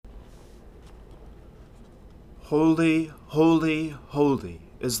Holy, holy, holy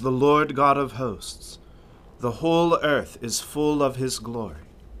is the Lord God of hosts. The whole earth is full of his glory.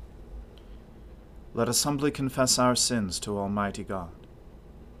 Let us humbly confess our sins to Almighty God.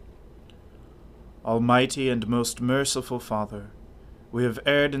 Almighty and most merciful Father, we have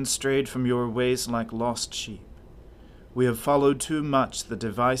erred and strayed from your ways like lost sheep. We have followed too much the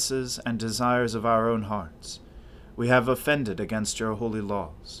devices and desires of our own hearts. We have offended against your holy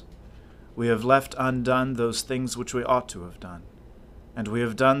laws. We have left undone those things which we ought to have done, and we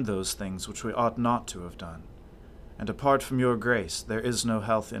have done those things which we ought not to have done. And apart from your grace, there is no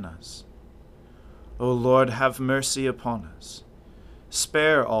health in us. O Lord, have mercy upon us.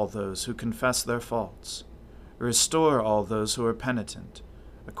 Spare all those who confess their faults. Restore all those who are penitent,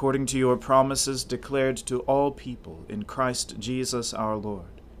 according to your promises declared to all people in Christ Jesus our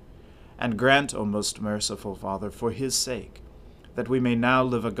Lord. And grant, O most merciful Father, for his sake, that we may now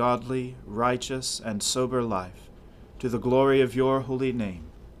live a godly, righteous, and sober life, to the glory of your holy name.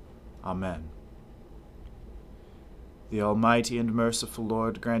 Amen. The Almighty and merciful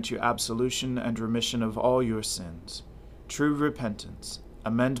Lord grant you absolution and remission of all your sins, true repentance,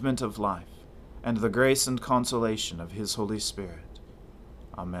 amendment of life, and the grace and consolation of his Holy Spirit.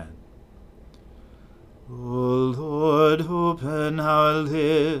 Amen. O Lord, open our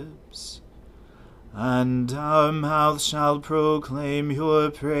lips, and our mouth shall proclaim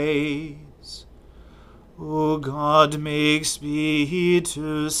your praise. O God, make speed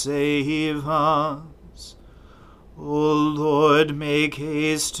to save us. O Lord, make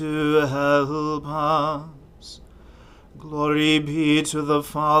haste to help us. Glory be to the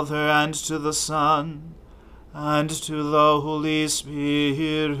Father, and to the Son, and to the Holy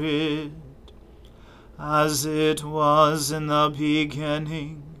Spirit, as it was in the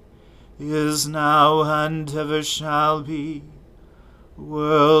beginning, is now, and ever shall be,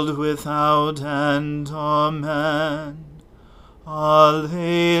 world without end. Amen.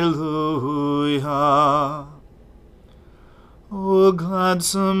 Alleluia. O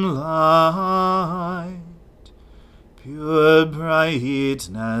gladsome light, pure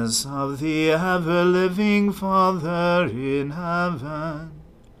brightness of the ever-living Father in heaven,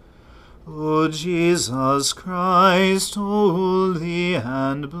 O Jesus Christ, holy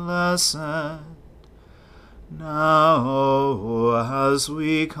and blessed, now as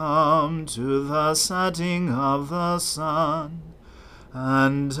we come to the setting of the sun,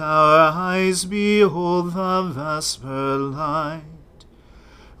 and our eyes behold the vesper light,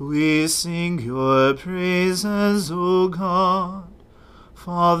 we sing your praises, O God,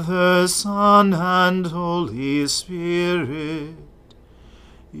 Father, Son, and Holy Spirit.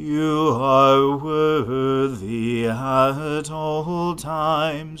 You are worthy at all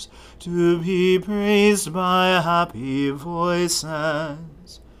times to be praised by happy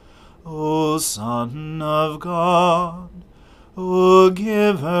voices, O Son of God, O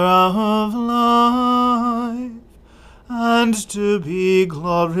Giver of life, and to be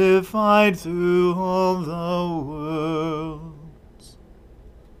glorified through all the worlds.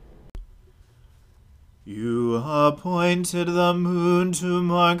 You appointed the moon to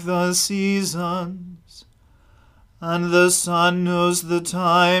mark the seasons, and the sun knows the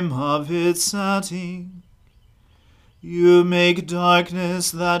time of its setting. You make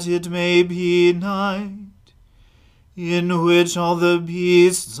darkness that it may be night, in which all the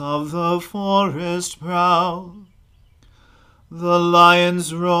beasts of the forest prowl. The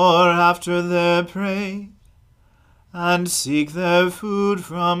lions roar after their prey, and seek their food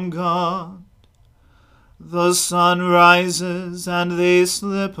from God. The sun rises, and they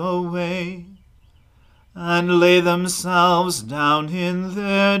slip away, and lay themselves down in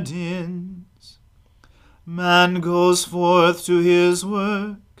their dens. Man goes forth to his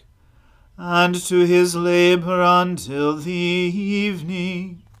work, and to his labor until the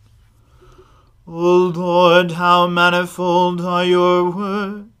evening. O Lord, how manifold are your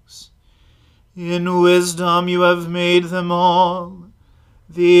works! In wisdom you have made them all.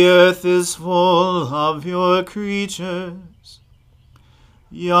 The earth is full of your creatures.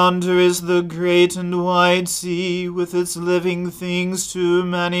 Yonder is the great and wide sea, with its living things too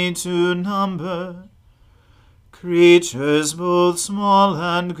many to number, creatures both small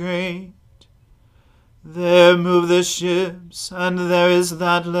and great. There move the ships, and there is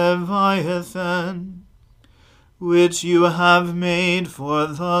that Leviathan, which you have made for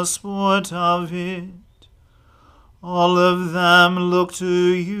the sport of it. All of them look to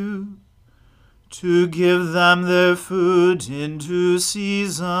you, to give them their food in due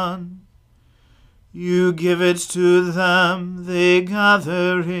season. You give it to them, they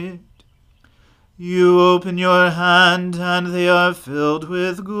gather it. You open your hand, and they are filled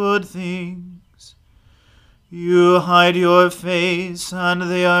with good things. You hide your face, and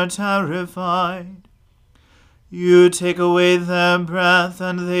they are terrified. You take away their breath,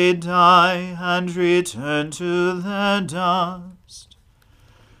 and they die, and return to their dust.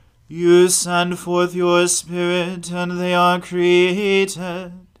 You send forth your Spirit, and they are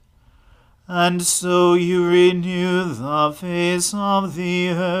created, and so you renew the face of the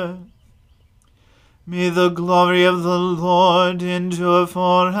earth. May the glory of the Lord endure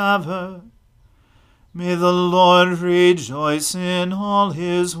forever. May the Lord rejoice in all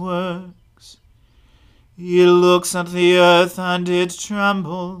his works. He looks at the earth, and it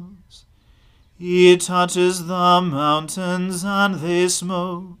trembles. He touches the mountains, and they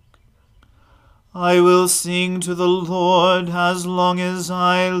smoke. I will sing to the Lord as long as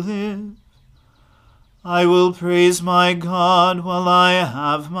I live. I will praise my God while I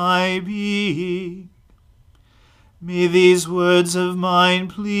have my being. May these words of mine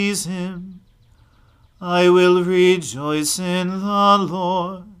please him. I will rejoice in the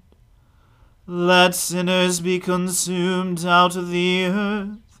Lord. Let sinners be consumed out of the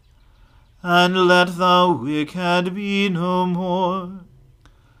earth, and let the wicked be no more.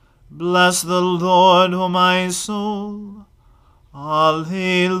 Bless the Lord, O my soul.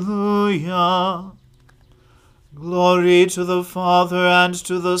 Alleluia. Glory to the Father, and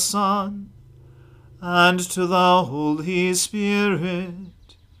to the Son, and to the Holy Spirit,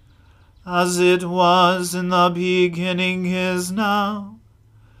 as it was in the beginning, is now,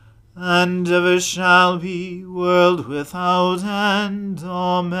 and ever shall be, world without end.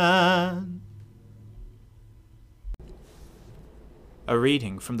 Amen. A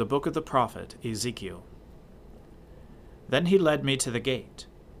reading from the book of the prophet Ezekiel. Then he led me to the gate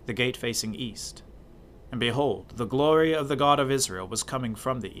facing east. And behold, the glory of the God of Israel was coming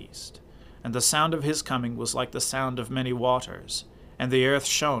from the east, and the sound of his coming was like the sound of many waters, and the earth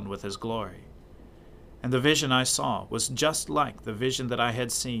shone with his glory. And the vision I saw was just like the vision that I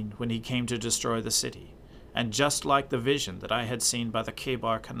had seen when he came to destroy the city, and just like the vision that I had seen by the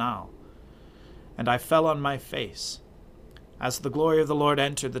Chebar Canal. And I fell on my face. As the glory of the Lord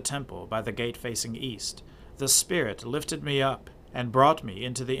entered the temple by the gate facing east, the Spirit lifted me up and brought me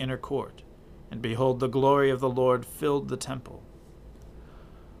into the inner court. And behold, the glory of the Lord filled the temple.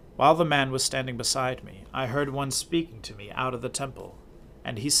 While the man was standing beside me, I heard one speaking to me out of the temple,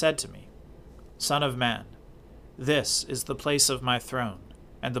 and he said to me, Son of man, this is the place of my throne,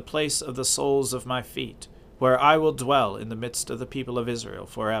 and the place of the soles of my feet, where I will dwell in the midst of the people of Israel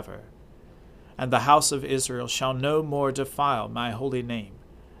forever. And the house of Israel shall no more defile my holy name,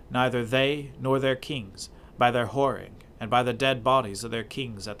 neither they nor their kings, by their whoring, and by the dead bodies of their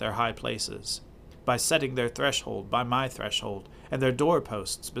kings at their high places, by setting their threshold by my threshold, and their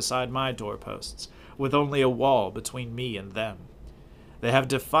doorposts beside my doorposts, with only a wall between me and them. They have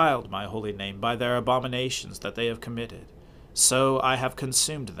defiled my holy name by their abominations that they have committed, so I have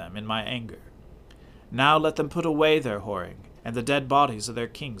consumed them in my anger. Now let them put away their whoring, and the dead bodies of their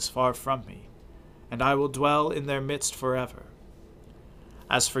kings far from me, and I will dwell in their midst forever.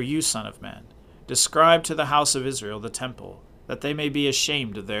 As for you, Son of man, describe to the house of Israel the temple, that they may be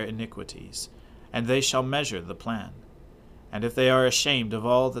ashamed of their iniquities, and they shall measure the plan. And if they are ashamed of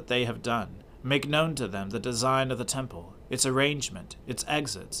all that they have done, make known to them the design of the temple, its arrangement, its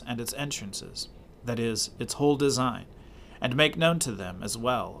exits, and its entrances, that is, its whole design, and make known to them as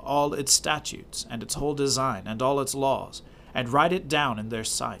well all its statutes, and its whole design, and all its laws, and write it down in their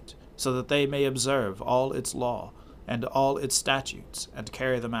sight, so that they may observe all its law, and all its statutes, and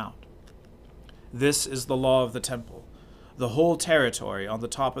carry them out. This is the law of the temple. The whole territory on the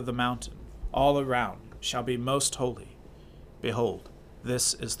top of the mountain, all around, shall be most holy. Behold,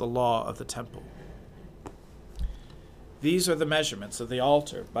 this is the law of the temple. These are the measurements of the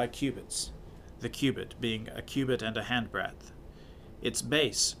altar by cubits, the cubit being a cubit and a handbreadth. Its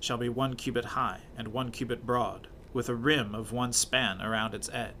base shall be 1 cubit high and 1 cubit broad, with a rim of 1 span around its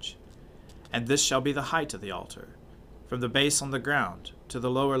edge. And this shall be the height of the altar, from the base on the ground to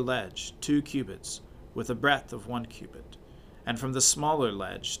the lower ledge 2 cubits, with a breadth of 1 cubit, and from the smaller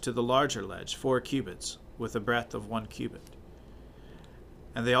ledge to the larger ledge 4 cubits, with a breadth of 1 cubit.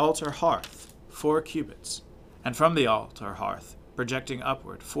 And the altar hearth 4 cubits, and from the altar hearth projecting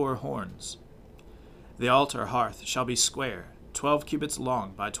upward 4 horns. The altar hearth shall be square, 12 cubits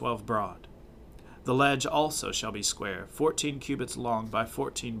long by 12 broad. The ledge also shall be square, 14 cubits long by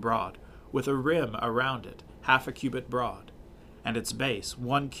 14 broad, with a rim around it, 1/2 cubit broad, and its base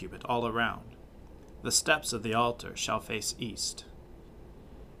 1 cubit all around. The steps of the altar shall face east.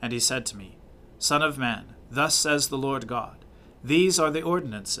 And he said to me, Son of man, thus says the Lord God, these are the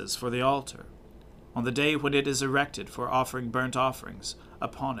ordinances for the altar. On the day when it is erected for offering burnt offerings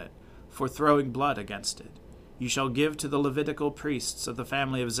upon it, for throwing blood against it, you shall give to the Levitical priests of the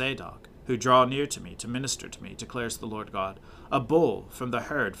family of Zadok, who draw near to me to minister to me, declares the Lord God, a bull from the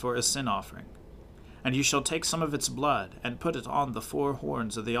herd for a sin offering. And you shall take some of its blood, and put it on the four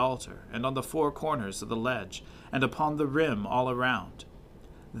horns of the altar, and on the four corners of the ledge, and upon the rim all around.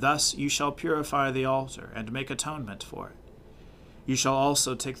 Thus you shall purify the altar, and make atonement for it. You shall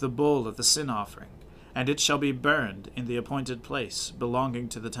also take the bull of the sin offering, and it shall be burned in the appointed place belonging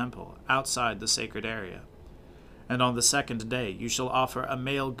to the temple, outside the sacred area. And on the second day you shall offer a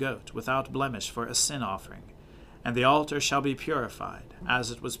male goat without blemish for a sin offering, and the altar shall be purified,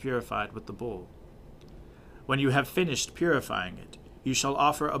 as it was purified with the bull. When you have finished purifying it, you shall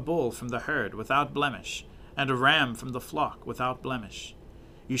offer a bull from the herd without blemish, and a ram from the flock without blemish.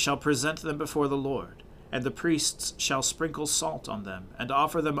 You shall present them before the Lord, and the priests shall sprinkle salt on them, and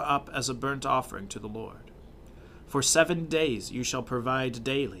offer them up as a burnt offering to the Lord. For 7 days you shall provide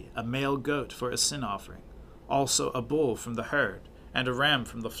daily a male goat for a sin offering, also a bull from the herd, and a ram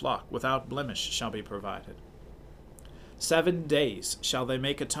from the flock without blemish shall be provided. 7 days shall they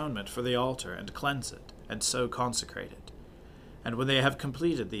make atonement for the altar, and cleanse it, and so consecrate it. And when they have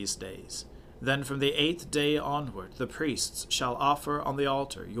completed these days, then from the 8th day onward the priests shall offer on the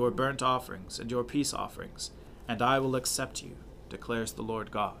altar your burnt offerings and your peace offerings, and I will accept you, declares the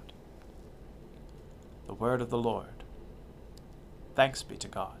Lord God. The word of the Lord. Thanks be to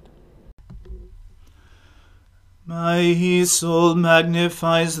God. My soul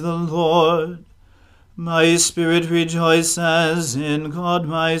magnifies the Lord. My spirit rejoices in God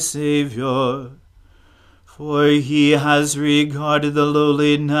my Saviour. For he has regarded the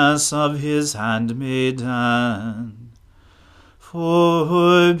lowliness of his handmaiden.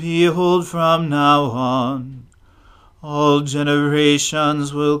 For behold, from now on, all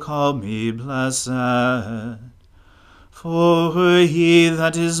generations will call me blessed. For he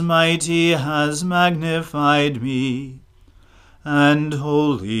that is mighty has magnified me, and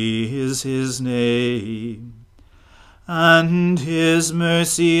holy is his name. And his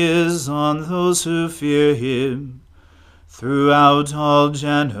mercy is on those who fear him throughout all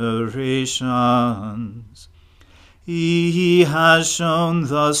generations. He has shown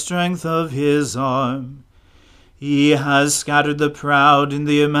the strength of his arm. He has scattered the proud in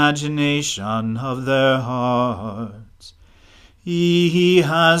the imagination of their hearts. He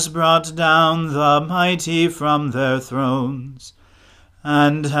has brought down the mighty from their thrones,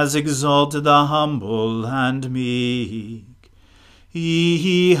 and has exalted the humble and meek.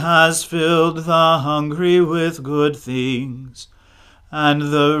 He has filled the hungry with good things,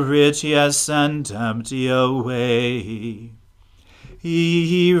 and the rich he has sent empty away.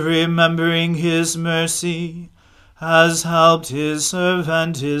 He, remembering his mercy, has helped his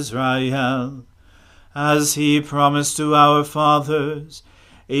servant Israel, as he promised to our fathers,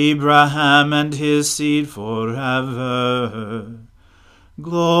 Abraham and his seed forever.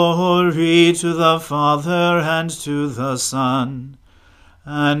 Glory to the Father, and to the Son,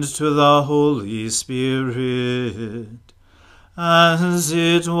 and to the Holy Spirit, as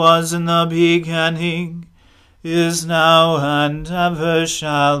it was in the beginning, is now, and ever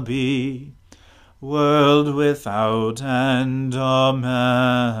shall be, world without end.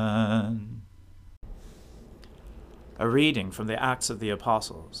 Amen. A reading from the Acts of the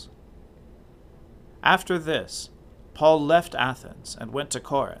Apostles. After this, Paul left Athens and went to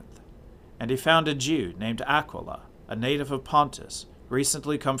Corinth, and he found a Jew named Aquila, a native of Pontus,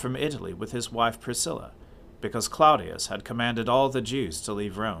 recently come from Italy with his wife Priscilla, because Claudius had commanded all the Jews to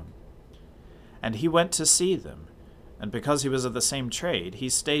leave Rome. And he went to see them, and because he was of the same trade, he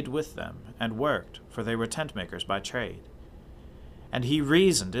stayed with them and worked, for they were tent-makers by trade. And he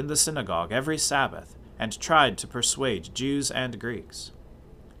reasoned in the synagogue every Sabbath, and tried to persuade Jews and Greeks.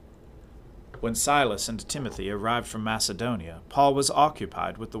 When Silas and Timothy arrived from Macedonia, Paul was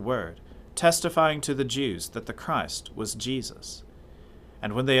occupied with the word, testifying to the Jews that the Christ was Jesus.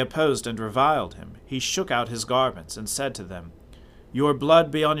 And when they opposed and reviled him, he shook out his garments and said to them, "Your blood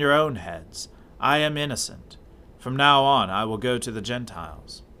be on your own heads. I am innocent. From now on I will go to the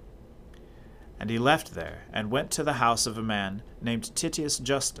Gentiles." And he left there and went to the house of a man named Titius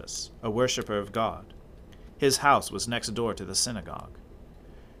Justus, a worshipper of God. His house was next door to the synagogue.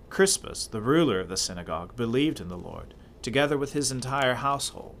 Crispus, the ruler of the synagogue, believed in the Lord, together with his entire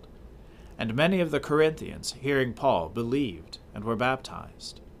household. And many of the Corinthians, hearing Paul, believed and were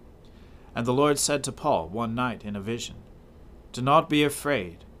baptized. And the Lord said to Paul one night in a vision, "Do not be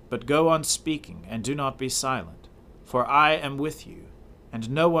afraid, but go on speaking, and do not be silent. For I am with you, and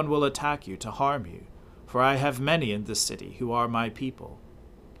no one will attack you to harm you, for I have many in this city who are my people."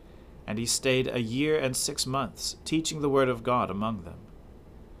 And he stayed 1 year and 6 months, teaching the word of God among them.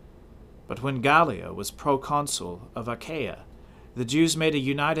 But when Gallio was proconsul of Achaia, the Jews made a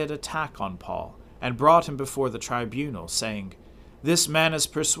united attack on Paul and brought him before the tribunal, saying, "This man is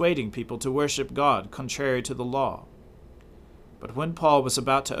persuading people to worship God contrary to the law." But when Paul was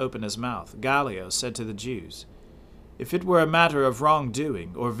about to open his mouth, Gallio said to the Jews, "If it were a matter of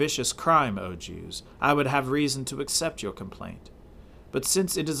wrongdoing or vicious crime, O Jews, I would have reason to accept your complaint. But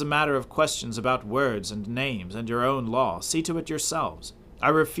since it is a matter of questions about words and names and your own law, see to it yourselves. I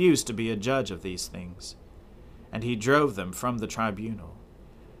refuse to be a judge of these things." And he drove them from the tribunal.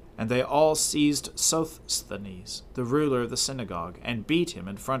 And they all seized Sosthenes, the ruler of the synagogue, and beat him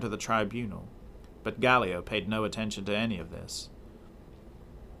in front of the tribunal. But Gallio paid no attention to any of this.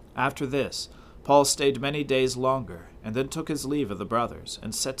 After this, Paul stayed many days longer, and then took his leave of the brothers,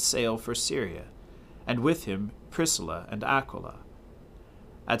 and set sail for Syria, and with him Priscilla and Aquila.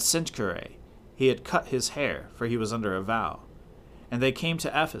 At Cenchreae he had cut his hair, for he was under a vow. And they came to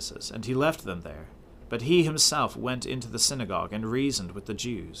Ephesus, and he left them there. But he himself went into the synagogue and reasoned with the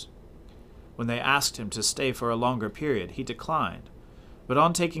Jews. When they asked him to stay for a longer period, he declined. But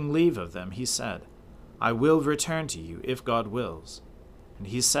on taking leave of them, he said, "I will return to you, if God wills." And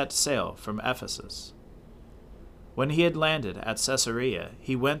he set sail from Ephesus. When he had landed at Caesarea,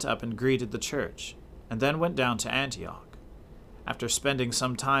 he went up and greeted the church, and then went down to Antioch. After spending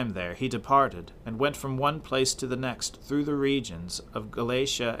some time there, he departed, and went from one place to the next through the regions of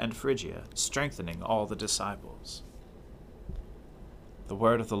Galatia and Phrygia, strengthening all the disciples. The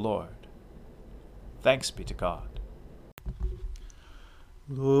word of the Lord. Thanks be to God.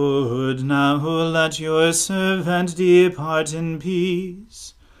 Lord, now let your servant depart in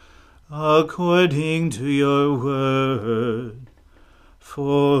peace, according to your word.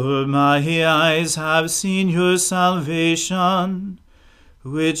 For my eyes have seen your salvation,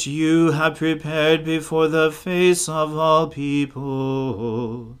 which you have prepared before the face of all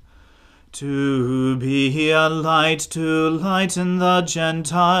people, to be a light to lighten the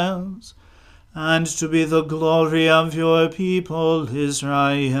Gentiles, and to be the glory of your people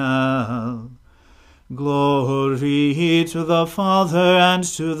Israel. Glory to the Father, and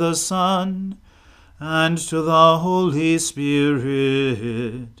to the Son, and to the Holy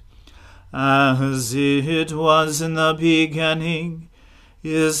Spirit, as it was in the beginning,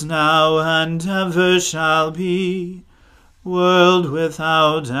 is now, and ever shall be, world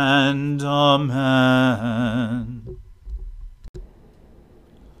without end. Amen.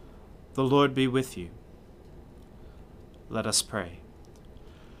 The Lord be with you. Let us pray.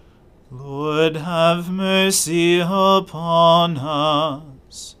 Lord, have mercy upon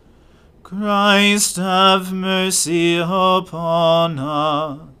us. Christ, have mercy upon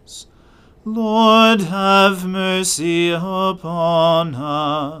us. Lord, have mercy upon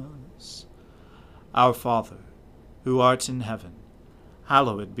us. Our Father, who art in heaven,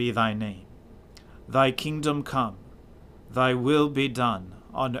 hallowed be thy name. Thy kingdom come, thy will be done,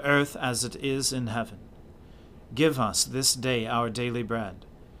 on earth as it is in heaven. Give us this day our daily bread,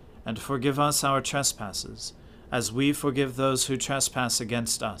 and forgive us our trespasses, as we forgive those who trespass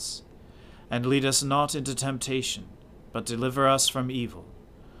against us. And lead us not into temptation, but deliver us from evil.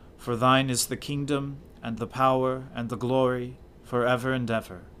 For thine is the kingdom, and the power, and the glory, forever and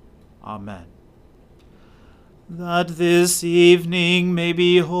ever. Amen. That this evening may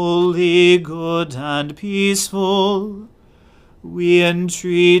be holy, good, and peaceful, we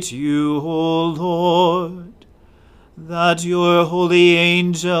entreat you, O Lord, that your holy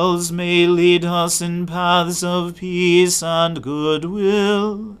angels may lead us in paths of peace and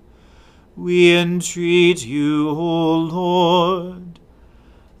goodwill. We entreat you, O Lord,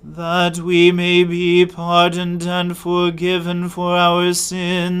 that we may be pardoned and forgiven for our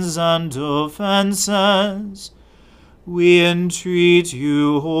sins and offenses. We entreat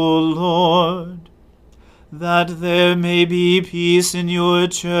you, O Lord, that there may be peace in your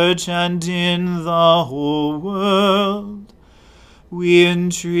church and in the whole world. We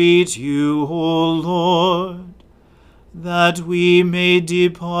entreat you, O Lord, that we may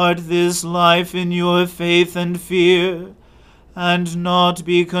depart this life in your faith and fear, and not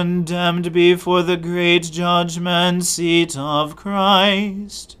be condemned before the great judgment seat of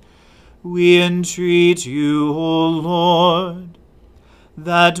Christ. We entreat you, O Lord,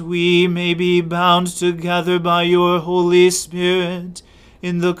 that we may be bound together by your Holy Spirit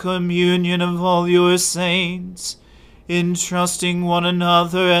in the communion of all your saints, entrusting one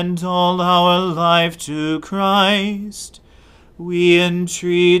another and all our life to Christ. We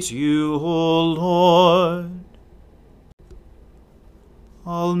entreat you, O Lord.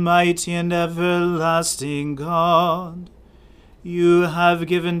 Almighty and everlasting God, you have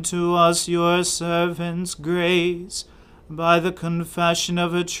given to us, your servants, grace by the confession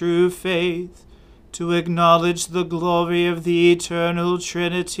of a true faith, to acknowledge the glory of the eternal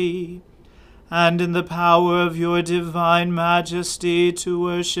Trinity, and in the power of your divine majesty to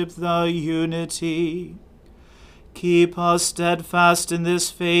worship the unity. Keep us steadfast in this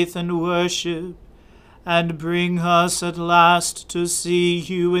faith and worship, and bring us at last to see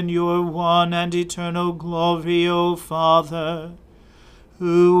you in your one and eternal glory, O Father,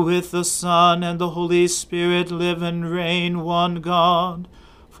 who with the Son and the Holy Spirit live and reign one God,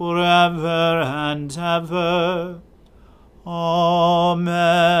 forever and ever. Amen.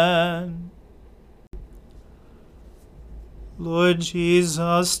 Lord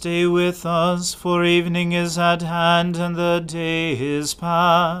Jesus, stay with us, for evening is at hand and the day is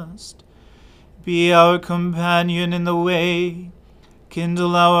past. Be our companion in the way,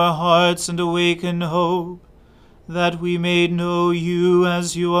 kindle our hearts and awaken hope, that we may know you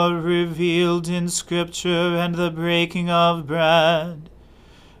as you are revealed in Scripture and the breaking of bread.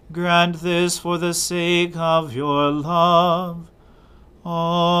 Grant this for the sake of your love.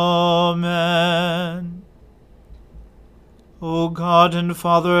 Amen. O God and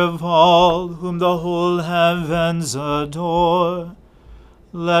Father of all, whom the whole heavens adore,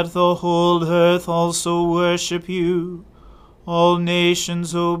 let the whole earth also worship you, all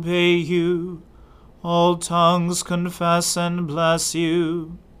nations obey you, all tongues confess and bless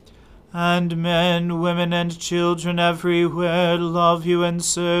you, and men, women, and children everywhere love you and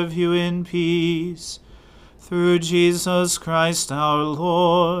serve you in peace, through Jesus Christ our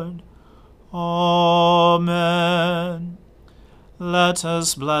Lord. Amen. Let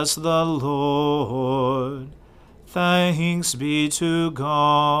us bless the Lord. Thanks be to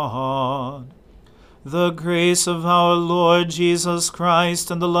God. The grace of our Lord Jesus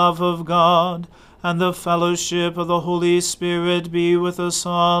Christ and the love of God and the fellowship of the Holy Spirit be with us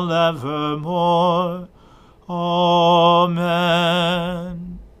all evermore. Amen.